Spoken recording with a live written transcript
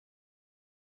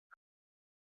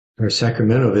Our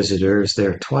Sacramento visitor is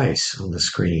there twice on the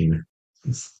screen.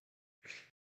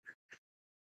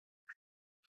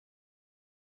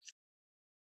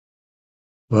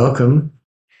 Welcome,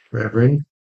 Reverend.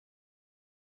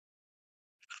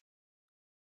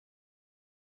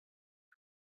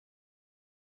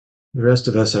 The rest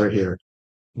of us are here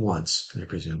once, I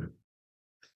presume.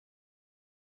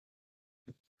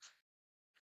 I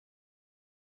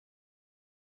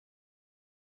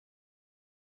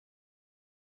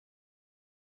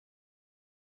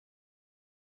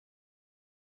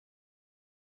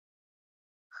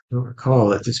don't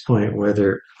recall at this point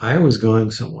whether I was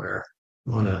going somewhere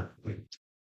on a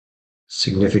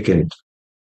significant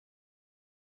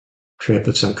trip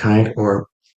of some kind or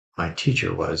my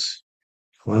teacher was.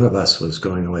 One of us was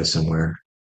going away somewhere.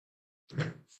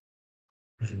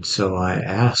 And so I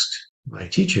asked my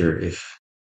teacher if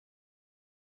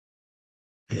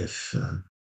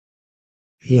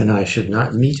he and I should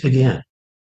not meet again.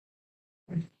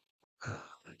 Uh,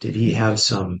 did he have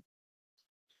some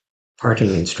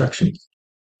parting instructions?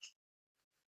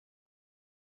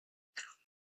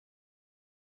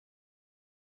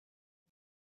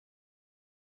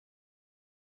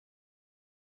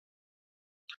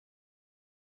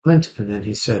 And then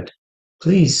he said,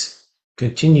 please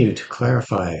continue to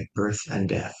clarify birth and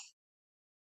death.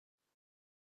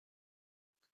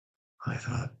 I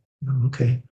thought, "Oh,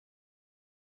 okay.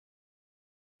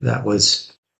 That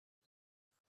was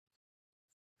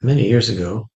many years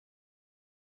ago,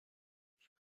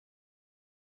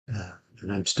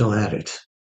 and I'm still at it.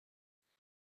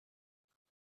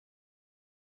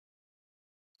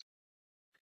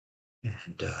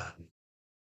 And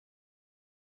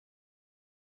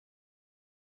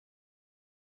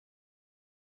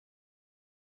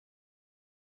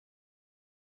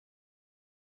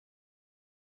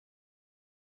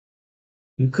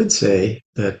you could say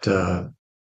that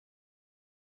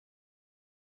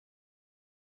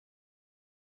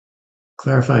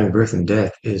clarifying birth and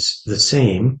death is the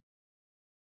same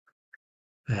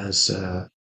as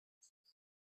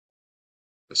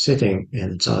sitting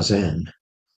in zazen.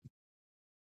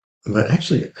 But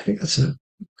actually, I think that's not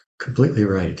completely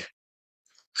right.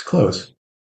 It's close.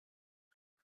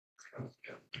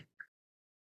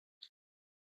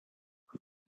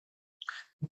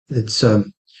 It's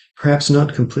perhaps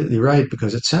not completely right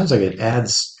because it sounds like it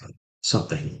adds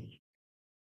something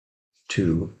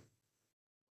to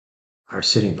our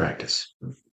sitting practice,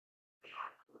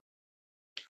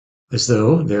 as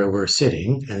though there were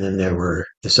sitting and then there were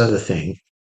this other thing,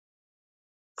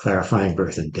 clarifying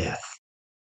birth and death.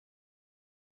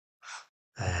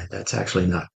 And that's actually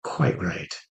not quite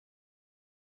right.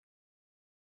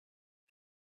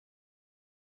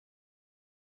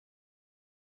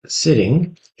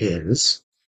 Sitting is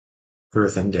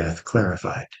birth and death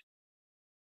clarified,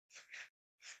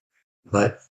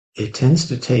 but it tends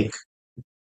to take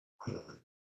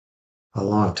a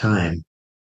long time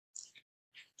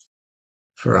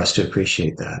for us to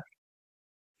appreciate that.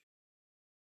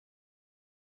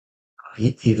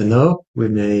 Even though we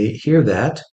may hear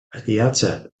that at the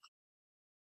outset.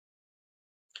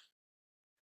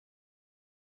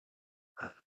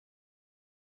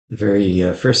 The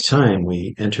very first time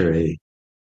we enter a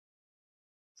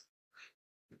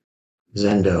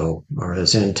Zendo or a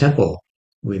Zen temple,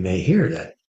 we may hear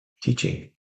that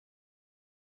teaching.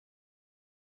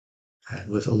 And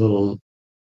with a little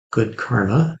good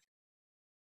karma,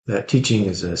 that teaching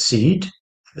is a seed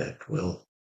that will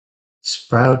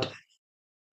sprout,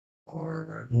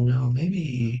 or no,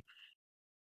 maybe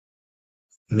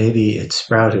it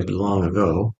sprouted long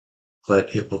ago,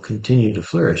 but it will continue to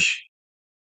flourish.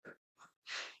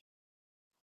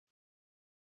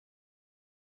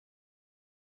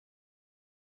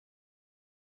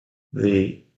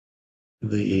 The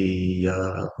the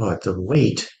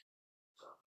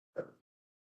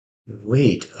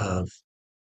weight of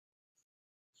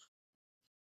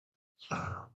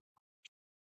uh,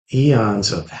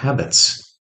 eons of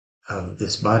habits of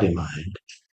this body mind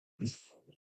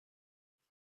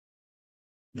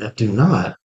that do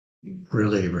not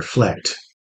really reflect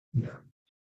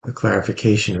the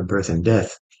clarification of birth and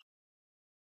death.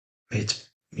 It's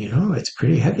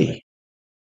pretty heavy.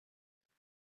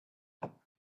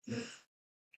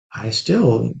 I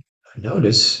still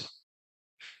notice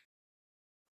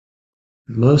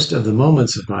most of the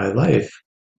moments of my life.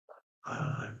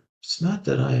 It's not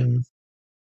that I'm,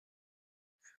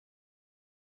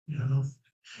 you know,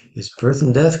 is birth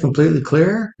and death completely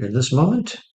clear in this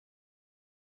moment?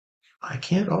 I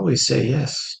can't always say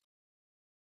yes.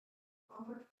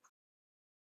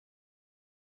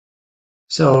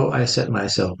 So I set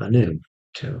myself anew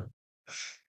to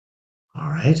All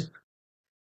right,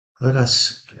 let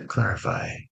us clarify.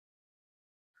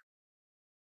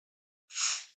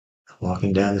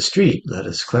 Walking down the street, let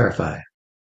us clarify.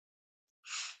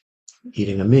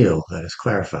 Eating a meal, let us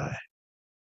clarify.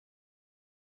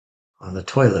 On the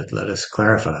toilet, let us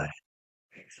clarify.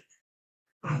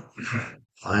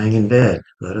 Lying in bed,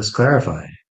 let us clarify.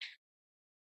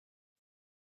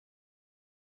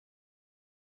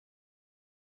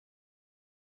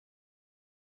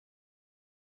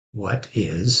 What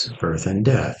is birth and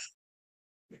death?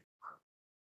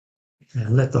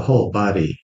 And let the whole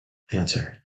body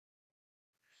answer.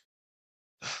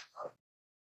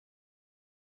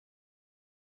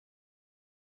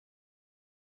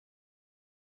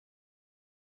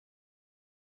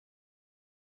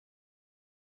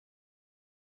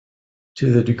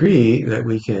 To the degree that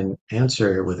we can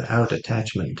answer without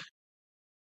attachment,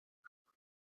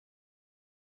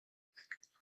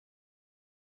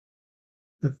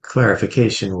 the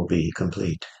clarification will be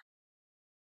complete,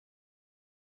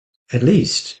 at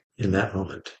least in that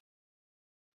moment.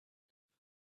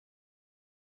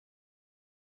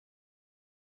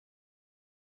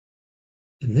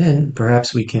 And then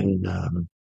perhaps we can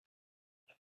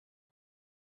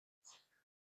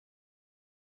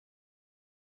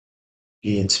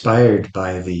be inspired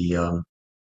by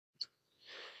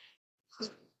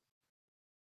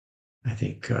I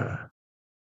think,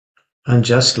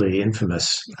 unjustly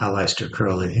infamous Aleister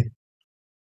Crowley,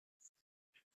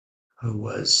 who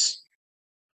was,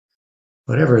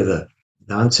 whatever the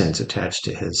nonsense attached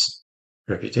to his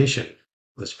reputation,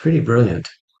 was pretty brilliant,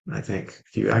 I think,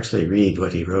 if you actually read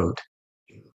what he wrote.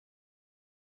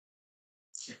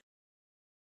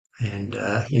 And,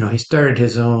 he started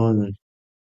his own,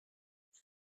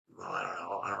 well,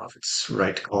 I don't know if it's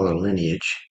right to call it a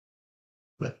lineage,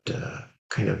 but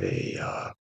kind of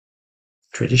a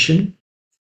tradition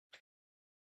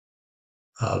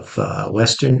of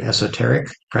Western esoteric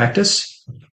practice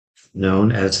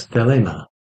known as thelema,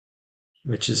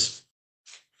 which is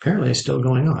apparently still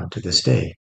going on to this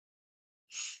day.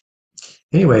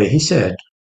 Anyway, he said,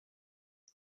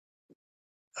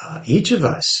 each of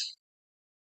us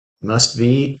must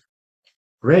be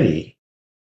ready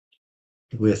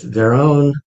with their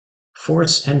own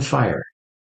force and fire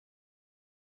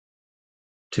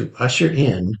to usher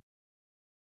in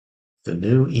the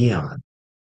new eon,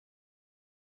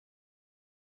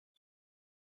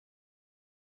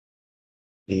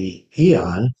 the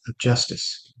eon of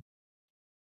justice.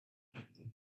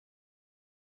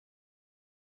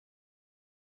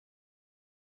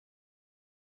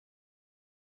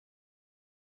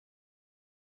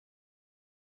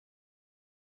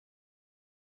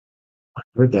 I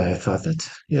heard that. I thought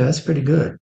yeah, that's pretty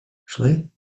good, actually.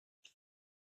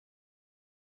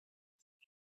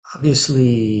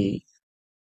 Obviously,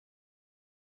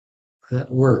 that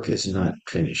work is not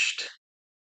finished.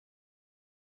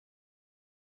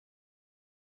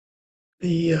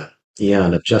 The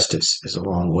eon of justice is a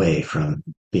long way from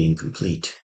being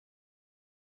complete.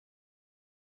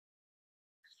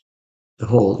 The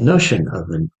whole notion of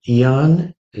an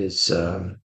eon is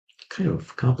kind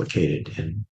of complicated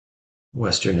in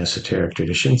Western esoteric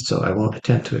tradition, so I won't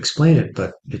attempt to explain it,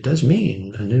 but it does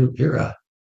mean a new era.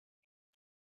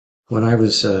 When I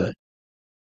was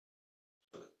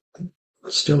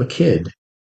still a kid,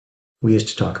 we used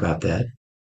to talk about that.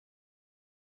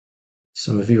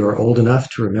 Some of you are old enough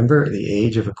to remember the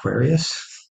age of Aquarius.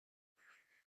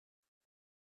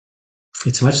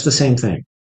 It's much the same thing.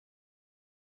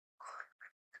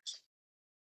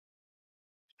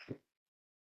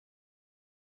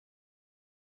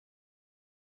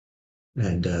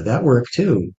 And that work,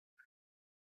 too,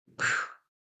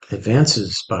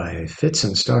 advances by fits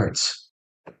and starts.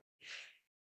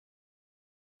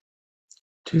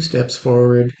 2 steps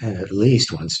forward and at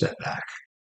least 1 step back.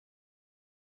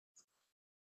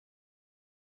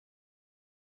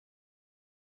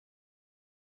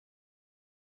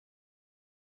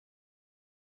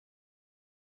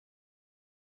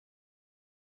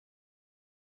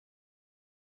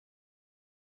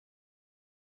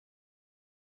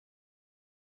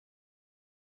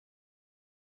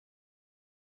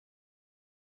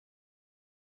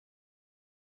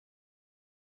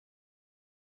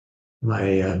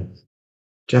 My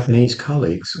Japanese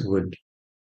colleagues would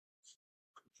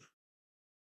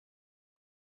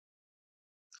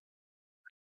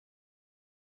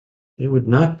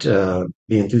not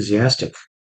be enthusiastic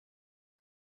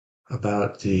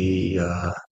about the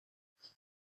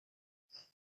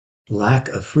lack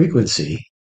of frequency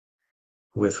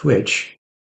with which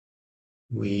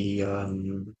we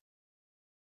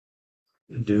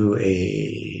do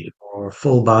a more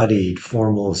full-bodied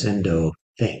formal Zendo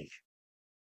thing.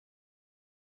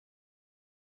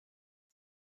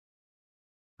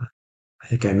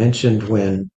 think I mentioned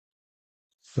when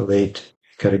the late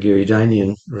Katagiri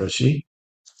Dainian Roshi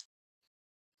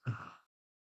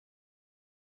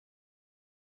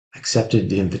accepted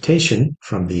the invitation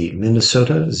from the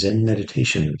Minnesota Zen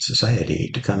Meditation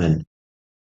Society to come and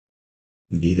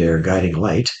be their guiding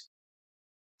light.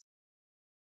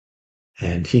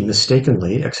 And he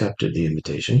mistakenly accepted the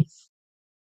invitation.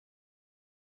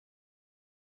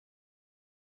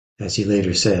 As he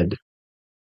later said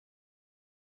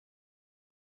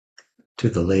to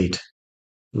the late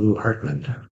Lou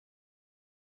Hartman,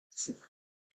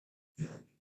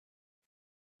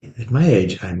 at my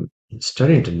age, I'm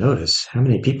starting to notice how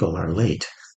many people are late.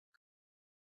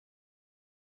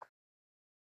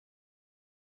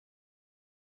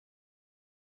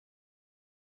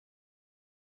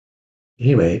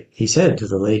 Anyway, he said to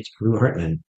the late Lou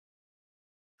Hartman,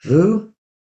 Lou,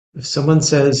 if someone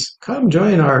says, come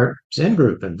join our Zen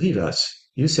group and lead us,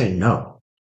 you say no,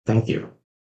 thank you.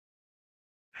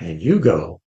 And you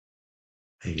go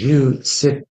and you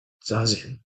sit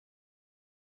zazen.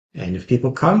 And if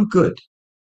people come, good.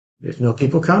 If no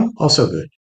people come, also good.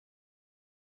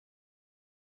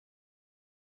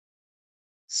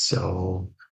 So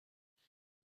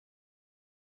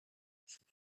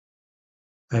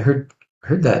I heard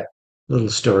that little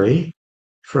story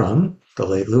from the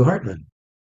late Lou Hartman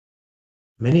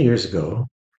many years ago.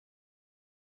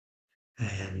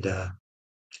 And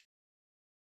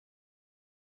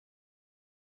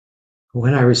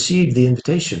when I received the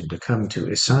invitation to come to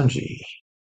Isanji,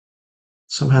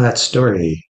 somehow that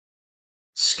story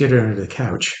skittered under the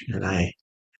couch, and I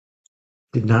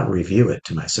did not review it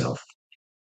to myself.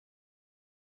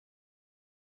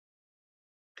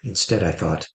 Instead, I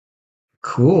thought,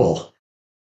 cool,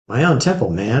 my own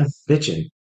temple, man, bitchin'.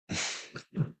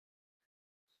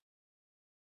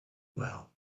 Well,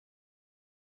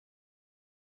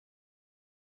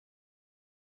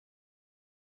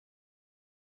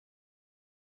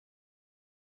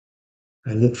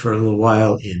 I lived for a little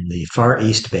while in the far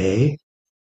East Bay,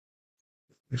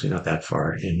 actually not that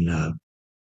far, in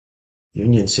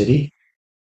Union City,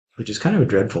 which is kind of a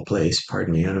dreadful place.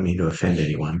 Pardon me, I don't mean to offend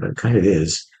anyone, but it kind of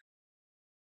is.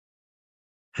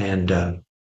 And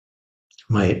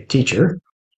my teacher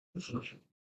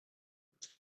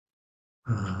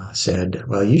said,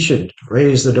 well, you should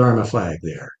raise the Dharma flag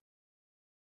there.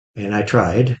 And I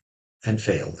tried and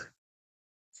failed.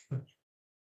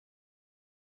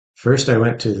 First, I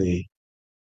went to the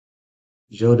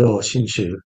Jodo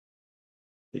Shinshu,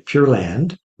 the Pure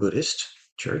Land Buddhist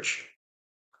church,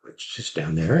 which is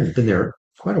down there, and I've been there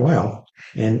quite a while.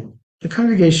 And the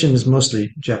congregation is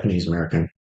mostly Japanese American.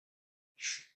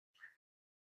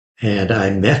 And I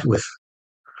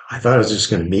thought I was just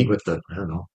going to meet with I don't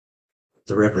know,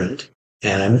 the Reverend.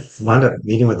 And I wound up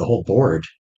meeting with the whole board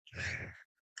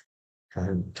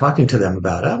and talking to them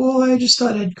about, oh, well, I just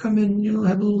thought I'd come in,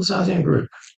 have a little Zazen group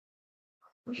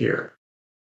here,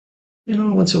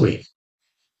 once a week.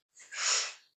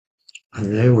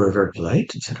 And they were very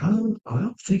polite and said, oh,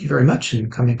 well, thank you very much and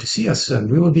coming to see us,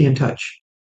 and we will be in touch.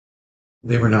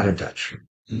 They were not in touch.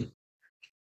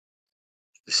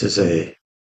 This is an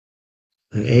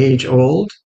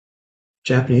age-old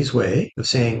Japanese way of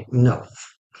saying no.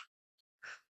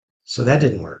 So that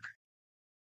didn't work.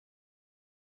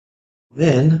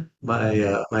 Then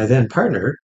my then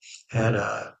partner had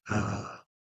a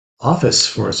office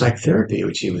for psychotherapy,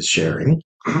 which he was sharing,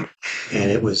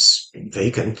 and it was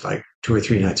vacant like 2 or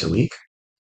 3 nights a week.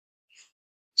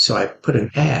 So I put an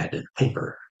ad in the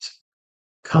paper.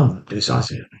 Come do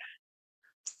sausage.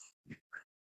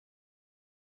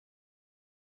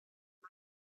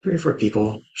 3 or 4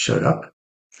 people showed up,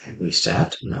 and we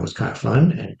sat, and that was kind of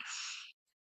fun. And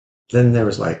then there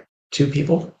was like 2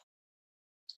 people.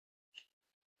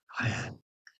 And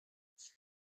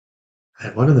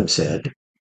one of them said,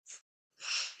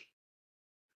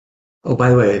 "Oh, by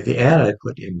the way, the ad I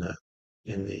put in the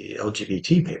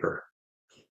LGBT paper."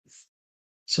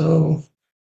 So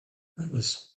that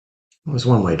was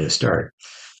one way to start.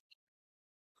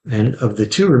 And of the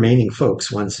 2 remaining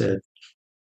folks, one said,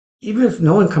 "Even if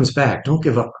no one comes back, don't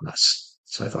give up on us."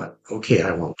 So I thought, okay,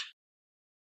 I won't.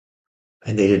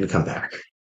 And they didn't come back,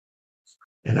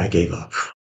 and I gave up.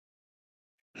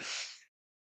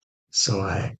 So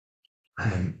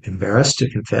I'm embarrassed to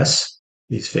confess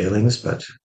these failings, but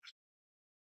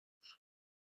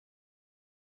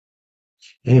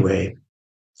anyway,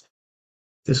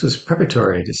 this was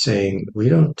preparatory to saying we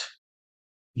don't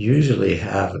usually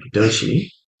have a doshi,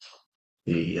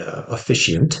 the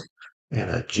officiant, and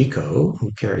a jiko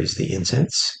who carries the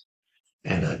incense,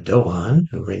 and a doan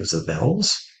who rings the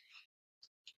bells,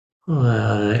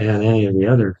 and any of the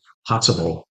other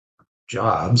possible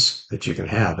jobs that you can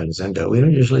have in Zendo. We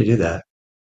don't usually do that.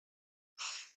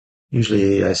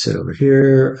 Usually I sit over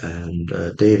here and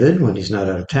David, when he's not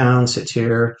out of town, sits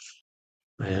here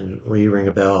and we ring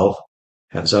a bell,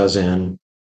 have Zazen,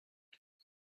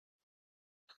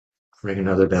 ring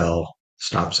another bell,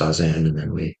 stop Zazen, and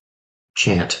then we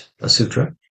chant a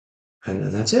sutra, and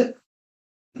then that's it.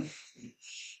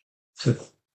 So,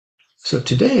 so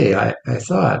today I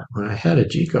thought when I had a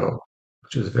Jiko,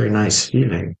 which was a very nice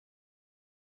feeling,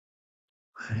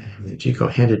 and the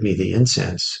Jiko handed me the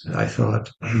incense, I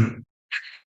thought,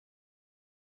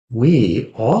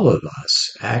 we, all of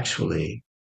us, actually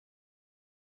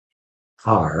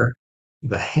are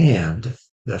the hand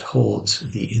that holds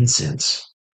the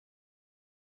incense.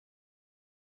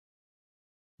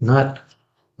 Not,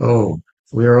 oh,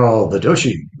 we're all the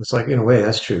doshi. It's like, in a way,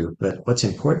 that's true. But what's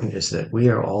important is that we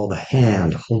are all the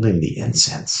hand holding the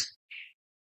incense.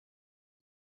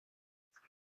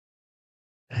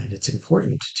 And it's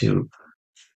important to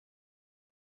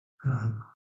um,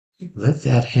 let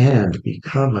that hand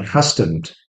become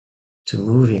accustomed to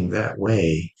moving that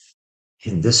way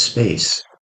in this space,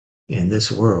 in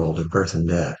this world of birth and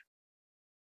death.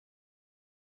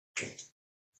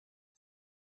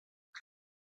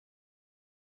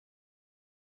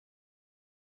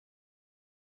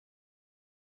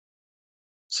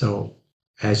 So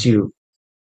as you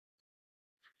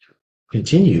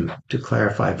continue to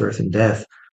clarify birth and death,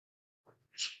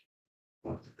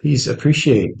 please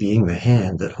appreciate being the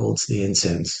hand that holds the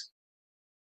incense.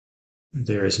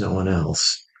 There is no one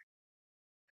else.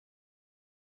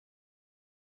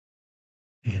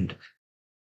 And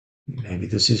maybe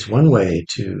this is one way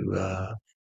to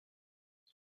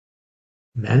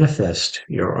manifest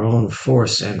your own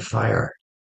force and fire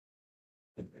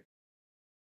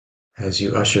as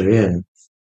you usher in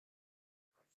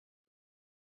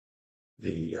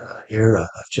the era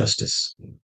of justice.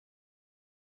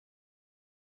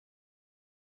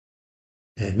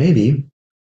 And maybe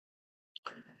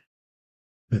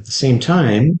at the same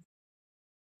time,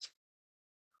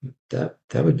 that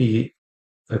would be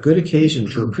a good occasion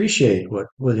to appreciate what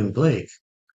William Blake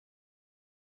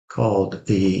called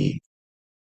the,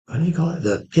 what do you call it?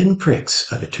 The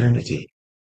pinpricks of eternity.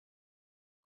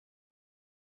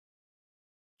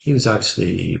 He was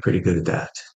obviously pretty good at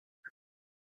that.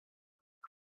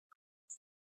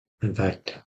 In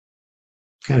fact,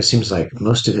 kind of seems like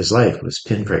most of his life was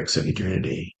pinpricks of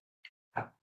eternity.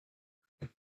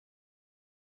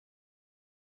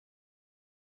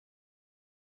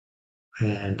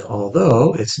 And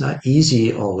although it's not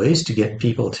easy always to get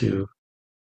people to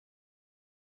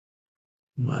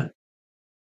what,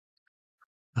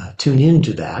 tune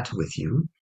into that with you,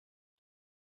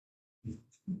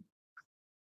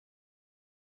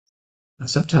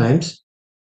 sometimes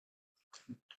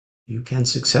you can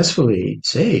successfully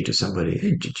say to somebody,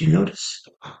 hey, did you notice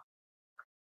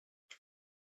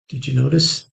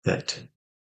that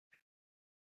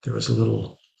there was a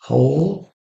little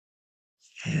hole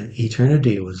and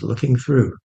eternity was looking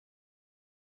through?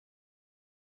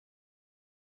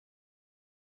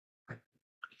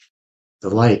 The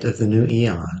light of the new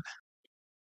eon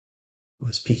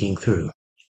was peeking through.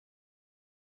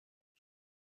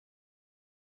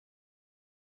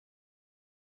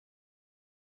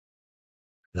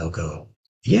 They'll go,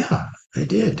 yeah, I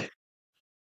did.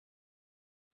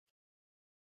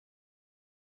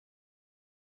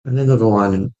 And then they'll go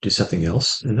on and do something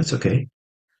else, and that's okay.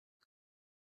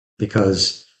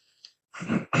 Because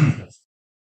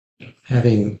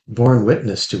having borne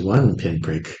witness to one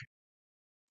pinprick,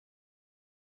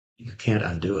 you can't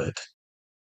undo it.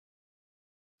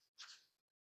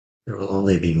 There will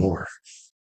only be more.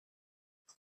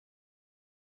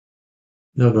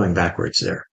 No going backwards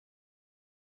there.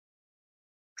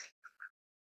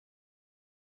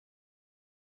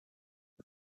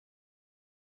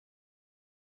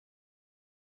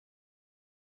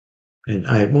 And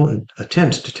I won't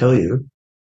attempt to tell you.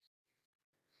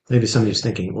 Maybe somebody's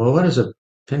thinking, well, what is a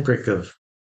pinprick of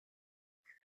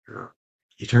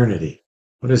eternity?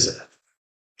 What is that?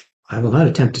 I will not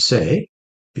attempt to say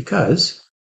because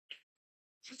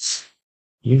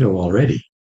you know already.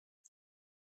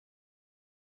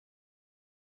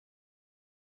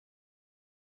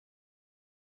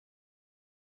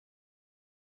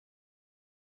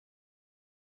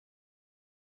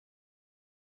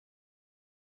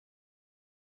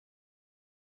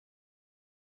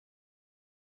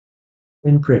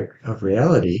 Pinprick of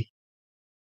reality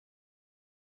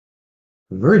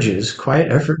merges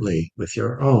quite effortlessly with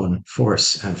your own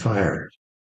force and fire.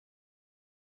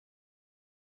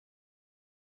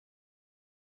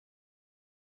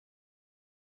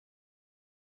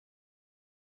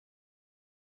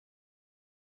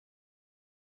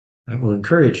 I will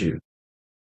encourage you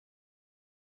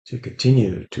to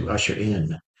continue to usher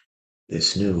in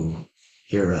this new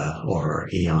era or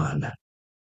eon.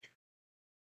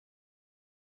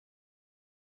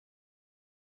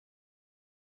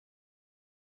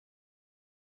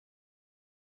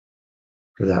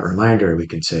 For that reminder, we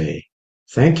can say,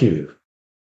 thank you,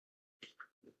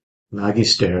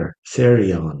 Magister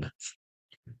Therion,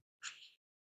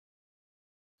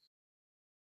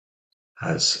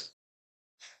 as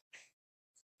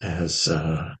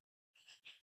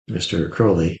Mr.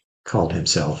 Crowley called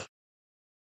himself.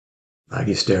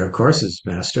 Magister, of course, is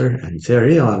master, and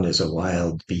Therion is a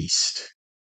wild beast.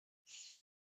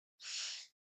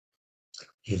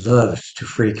 He loved to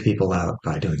freak people out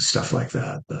by doing stuff like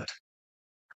that, but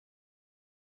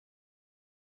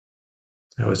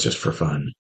that was just for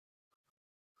fun.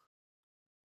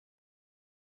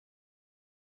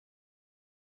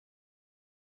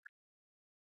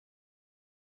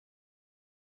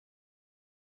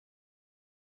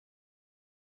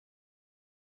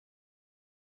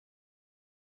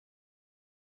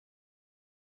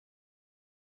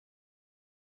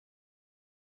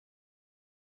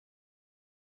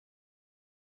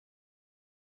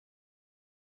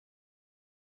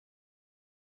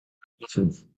 I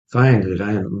often find that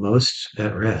I am most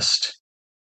at rest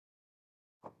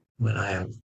when I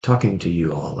am talking to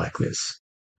you all like this.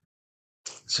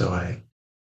 So I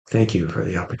thank you for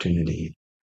the opportunity.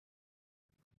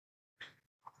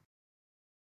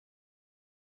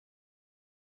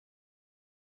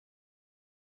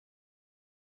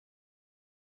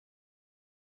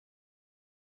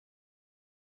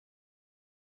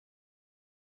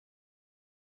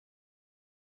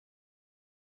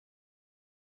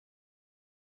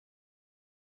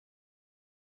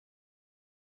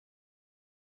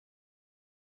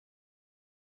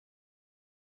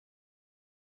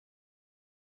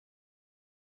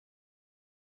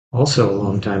 Also, a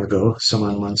long time ago,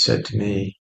 someone once said to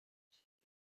me,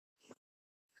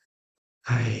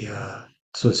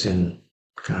 this was in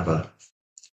kind of a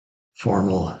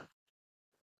formal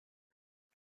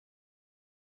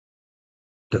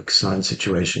Duk-san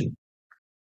situation.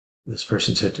 This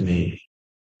person said to me,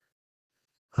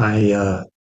 I, uh,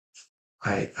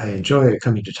 I enjoy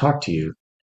coming to talk to you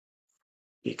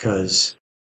because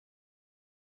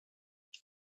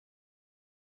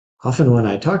often when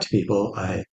I talk to people,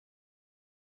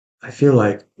 I feel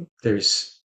like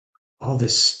there's all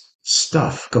this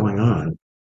stuff going on.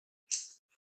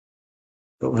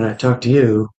 But when I talk to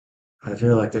you, I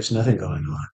feel like there's nothing going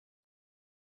on.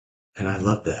 And I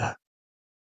love that.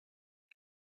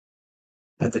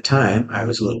 At the time, I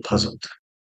was a little puzzled.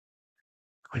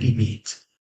 What do you mean?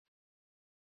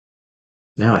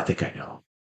 Now I think I know.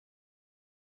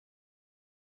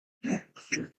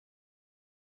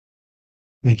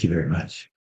 Thank you very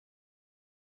much.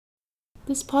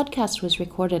 This podcast was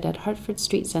recorded at Hartford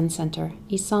Street Zen Center,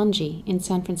 Isanji, in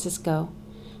San Francisco.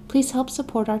 Please help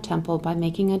support our temple by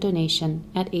making a donation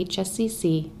at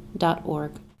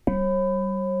hscc.org.